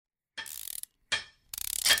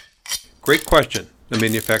Great Question, the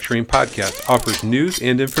manufacturing podcast, offers news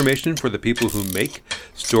and information for the people who make,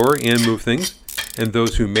 store, and move things, and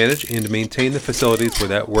those who manage and maintain the facilities where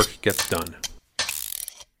that work gets done.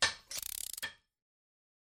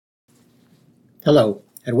 Hello,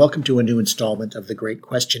 and welcome to a new installment of the Great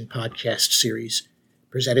Question podcast series,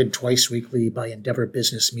 presented twice weekly by Endeavor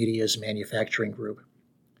Business Media's manufacturing group.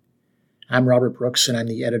 I'm Robert Brooks, and I'm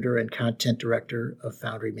the editor and content director of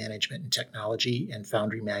Foundry Management and Technology and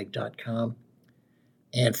FoundryMag.com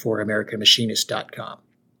and for AmericanMachinist.com.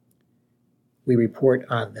 We report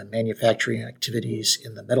on the manufacturing activities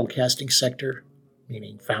in the metal casting sector,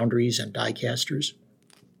 meaning foundries and die casters,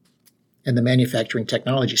 and the manufacturing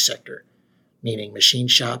technology sector, meaning machine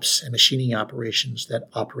shops and machining operations that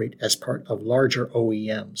operate as part of larger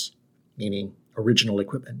OEMs, meaning original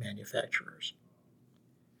equipment manufacturers.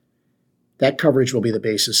 That coverage will be the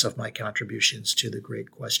basis of my contributions to the Great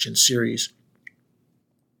Question series.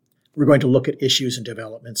 We're going to look at issues and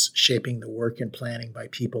developments shaping the work and planning by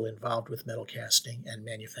people involved with metal casting and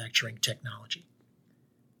manufacturing technology.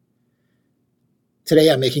 Today,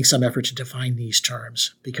 I'm making some effort to define these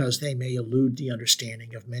terms because they may elude the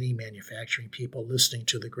understanding of many manufacturing people listening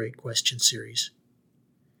to the Great Question series,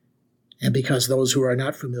 and because those who are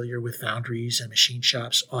not familiar with foundries and machine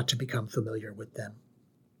shops ought to become familiar with them.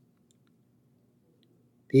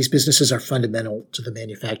 These businesses are fundamental to the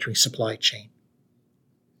manufacturing supply chain.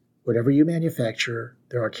 Whatever you manufacture,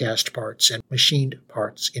 there are cast parts and machined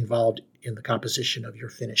parts involved in the composition of your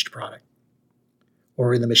finished product,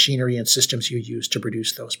 or in the machinery and systems you use to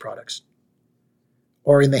produce those products,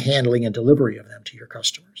 or in the handling and delivery of them to your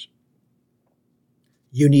customers.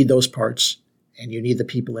 You need those parts, and you need the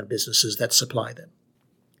people and businesses that supply them.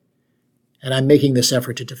 And I'm making this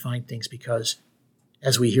effort to define things because,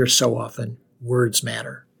 as we hear so often, words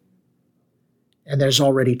matter. And there's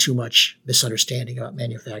already too much misunderstanding about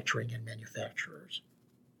manufacturing and manufacturers.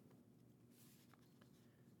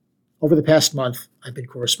 Over the past month, I've been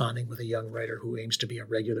corresponding with a young writer who aims to be a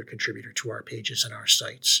regular contributor to our pages and our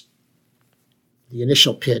sites. The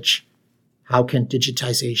initial pitch, "How can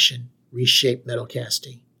digitization reshape metal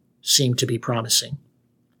casting?" seemed to be promising.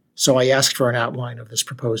 So I asked for an outline of this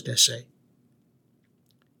proposed essay.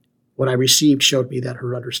 What I received showed me that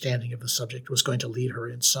her understanding of the subject was going to lead her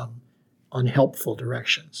in some unhelpful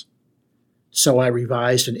directions. So I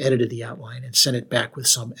revised and edited the outline and sent it back with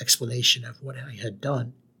some explanation of what I had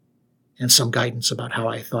done and some guidance about how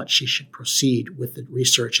I thought she should proceed with the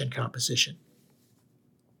research and composition.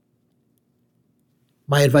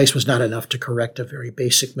 My advice was not enough to correct a very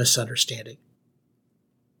basic misunderstanding,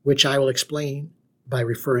 which I will explain by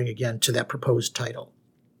referring again to that proposed title.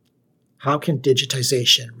 How can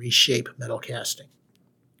digitization reshape metal casting?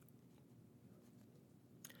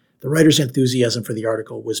 The writer's enthusiasm for the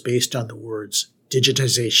article was based on the words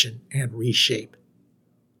digitization and reshape.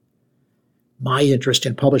 My interest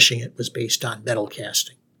in publishing it was based on metal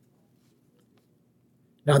casting.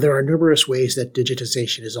 Now, there are numerous ways that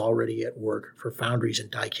digitization is already at work for foundries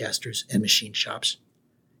and die casters and machine shops,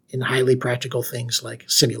 in highly practical things like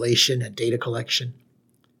simulation and data collection,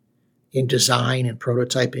 in design and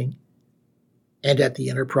prototyping, and at the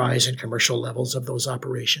enterprise and commercial levels of those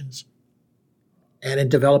operations, and in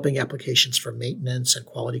developing applications for maintenance and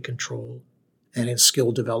quality control, and in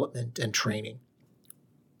skill development and training.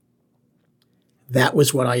 That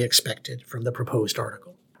was what I expected from the proposed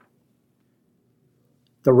article.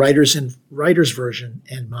 The writer's version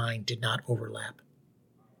and mine did not overlap.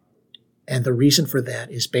 And the reason for that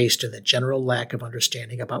is based on the general lack of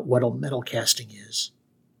understanding about what a metal casting is,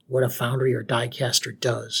 what a foundry or die caster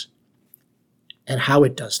does, and how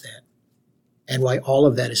it does that, and why all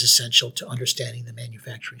of that is essential to understanding the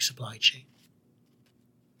manufacturing supply chain.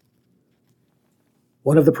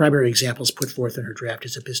 One of the primary examples put forth in her draft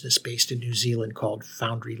is a business based in New Zealand called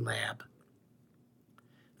Foundry Lab.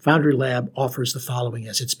 Foundry Lab offers the following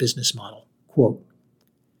as its business model, quote,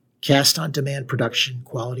 cast-on-demand production,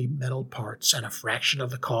 quality metal parts at a fraction of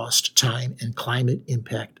the cost, time, and climate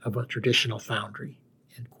impact of a traditional foundry,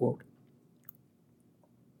 end quote.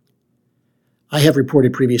 I have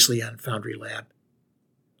reported previously on Foundry Lab,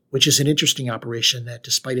 which is an interesting operation that,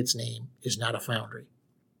 despite its name, is not a foundry.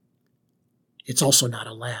 It's also not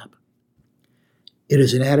a lab. It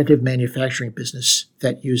is an additive manufacturing business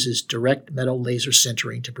that uses direct metal laser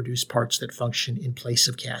sintering to produce parts that function in place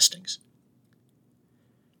of castings.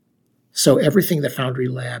 So everything that Foundry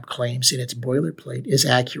Lab claims in its boilerplate is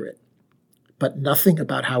accurate, but nothing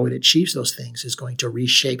about how it achieves those things is going to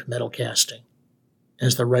reshape metal casting,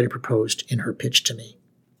 as the writer proposed in her pitch to me.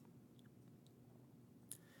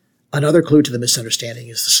 Another clue to the misunderstanding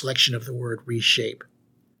is the selection of the word reshape,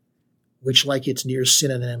 which, like its near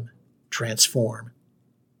synonym, transform,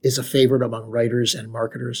 is a favorite among writers and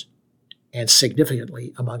marketers, and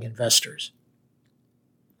significantly among investors.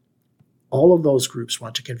 All of those groups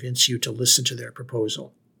want to convince you to listen to their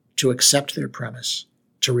proposal, to accept their premise,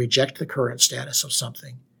 to reject the current status of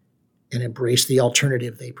something, and embrace the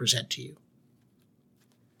alternative they present to you.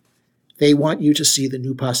 They want you to see the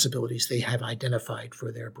new possibilities they have identified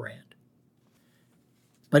for their brand.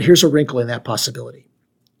 But here's a wrinkle in that possibility.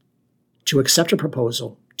 To accept a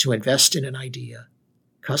proposal, to invest in an idea,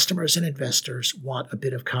 customers and investors want a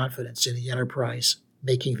bit of confidence in the enterprise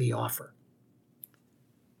making the offer.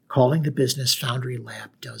 Calling the business Foundry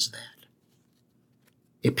Lab does that.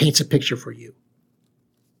 It paints a picture for you.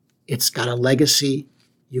 It's got a legacy.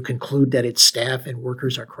 You conclude that its staff and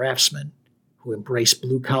workers are craftsmen who embrace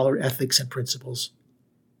blue-collar ethics and principles.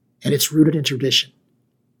 And it's rooted in tradition.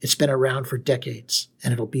 It's been around for decades,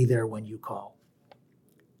 and it'll be there when you call.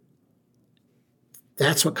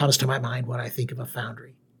 That's what comes to my mind when I think of a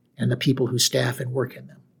foundry and the people who staff and work in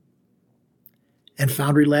them. And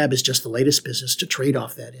Foundry Lab is just the latest business to trade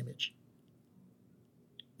off that image.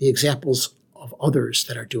 The examples of others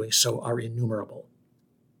that are doing so are innumerable.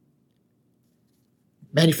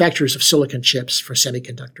 Manufacturers of silicon chips for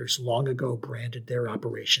semiconductors long ago branded their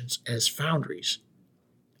operations as foundries,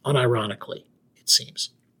 unironically, it seems.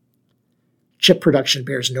 Chip production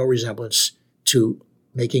bears no resemblance to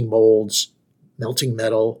making molds, melting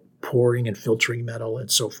metal, pouring and filtering metal,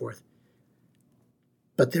 and so forth.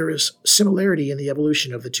 But there is similarity in the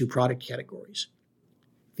evolution of the two product categories.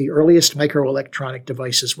 The earliest microelectronic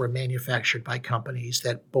devices were manufactured by companies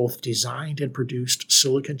that both designed and produced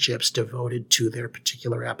silicon chips devoted to their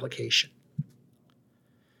particular application.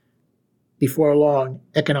 Before long,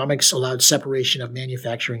 economics allowed separation of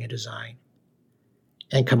manufacturing and design,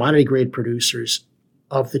 and commodity-grade producers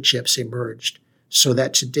of the chips emerged, so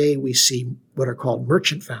that today we see what are called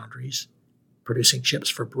merchant foundries, producing chips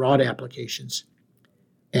for broad applications,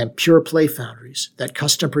 and pure-play foundries that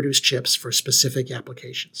custom-produce chips for specific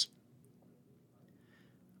applications.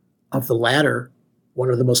 Of the latter, one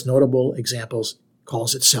of the most notable examples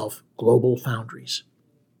calls itself Global Foundries.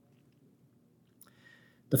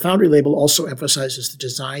 The Foundry label also emphasizes the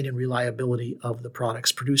design and reliability of the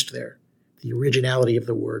products produced there, the originality of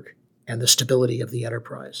the work, and the stability of the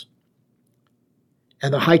enterprise.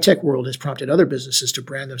 And the high-tech world has prompted other businesses to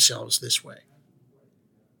brand themselves this way.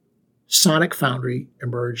 Sonic Foundry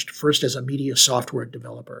emerged first as a media software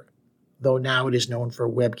developer, though now it is known for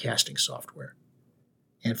webcasting software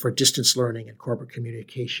and for distance learning and corporate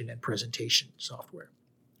communication and presentation software.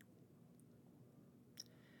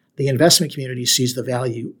 The investment community sees the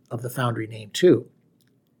value of the Foundry name too.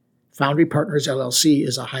 Foundry Partners LLC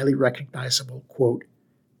is a highly recognizable, quote,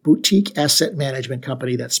 boutique asset management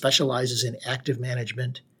company that specializes in active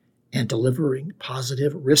management and delivering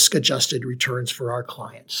positive risk-adjusted returns for our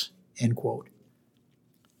clients, end quote.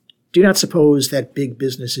 Do not suppose that big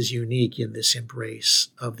business is unique in this embrace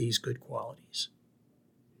of these good qualities.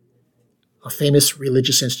 A famous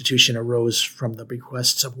religious institution arose from the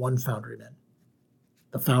bequests of one foundryman,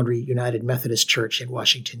 the Foundry United Methodist Church in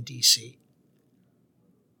Washington, D.C.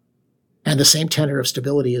 And the same tenor of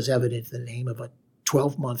stability is evident in the name of a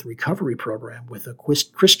 12-month recovery program with a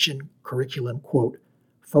Christian curriculum, quote,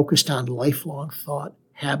 focused on lifelong thought,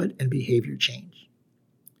 habit, and behavior change.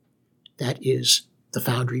 That is the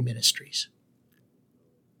Foundry Ministries.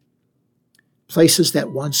 Places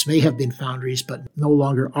that once may have been foundries but no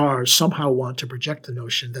longer are somehow want to project the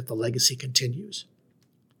notion that the legacy continues.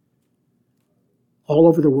 All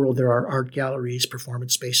over the world there are art galleries,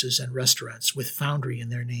 performance spaces, and restaurants with Foundry in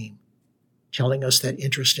their name, telling us that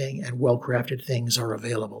interesting and well-crafted things are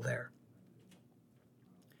available there.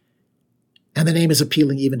 And the name is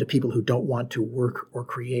appealing even to people who don't want to work or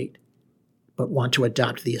create, but want to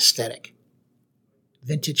adopt the aesthetic.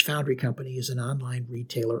 Vintage Foundry Company is an online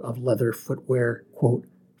retailer of leather footwear, quote,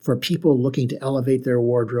 for people looking to elevate their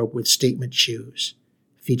wardrobe with statement shoes,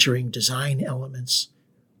 featuring design elements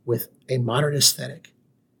with a modern aesthetic.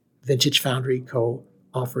 Vintage Foundry Co.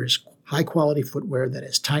 offers high-quality footwear that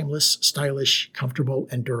is timeless, stylish, comfortable,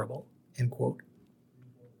 and durable, end quote.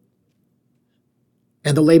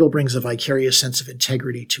 And the label brings a vicarious sense of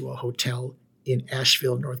integrity to a hotel in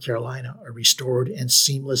Asheville, North Carolina, a restored and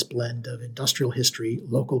seamless blend of industrial history,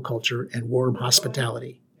 local culture, and warm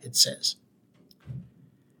hospitality, it says.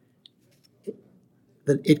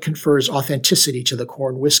 It confers authenticity to the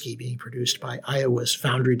corn whiskey being produced by Iowa's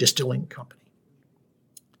Foundry Distilling Company.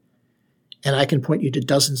 And I can point you to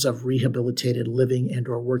dozens of rehabilitated living and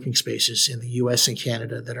or working spaces in the U.S. and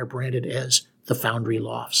Canada that are branded as the Foundry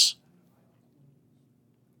Lofts.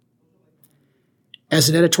 As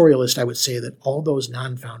an editorialist, I would say that all those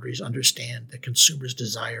non-foundries understand that consumers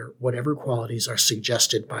desire whatever qualities are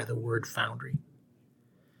suggested by the word foundry.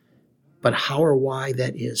 But how or why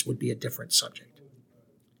that is would be a different subject.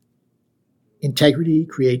 Integrity,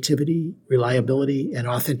 creativity, reliability, and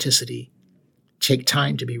authenticity take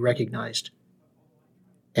time to be recognized,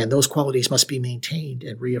 and those qualities must be maintained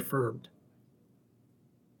and reaffirmed.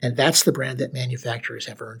 And that's the brand that manufacturers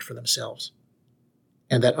have earned for themselves,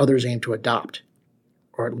 and that others aim to adopt,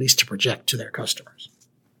 or at least to project to their customers.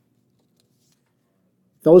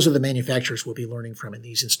 Those are the manufacturers we'll be learning from in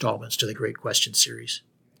these installments to the Great Question series.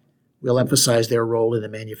 We'll emphasize their role in the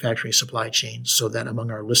manufacturing supply chain so that among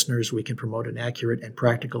our listeners we can promote an accurate and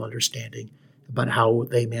practical understanding about how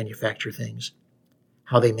they manufacture things,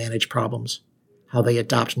 how they manage problems, how they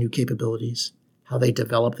adopt new capabilities, how they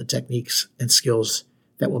develop the techniques and skills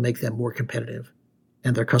that will make them more competitive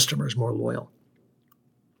and their customers more loyal.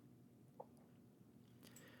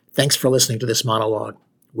 Thanks for listening to this monologue,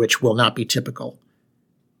 which will not be typical.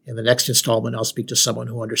 In the next installment, I'll speak to someone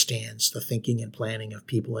who understands the thinking and planning of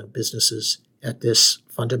people and businesses at this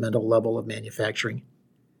fundamental level of manufacturing,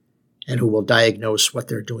 and who will diagnose what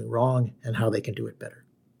they're doing wrong and how they can do it better.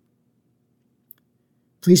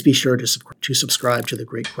 Please be sure to subscribe to the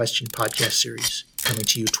Great Question podcast series, coming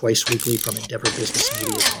to you twice weekly from Endeavor Business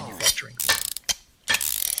Media's manufacturing.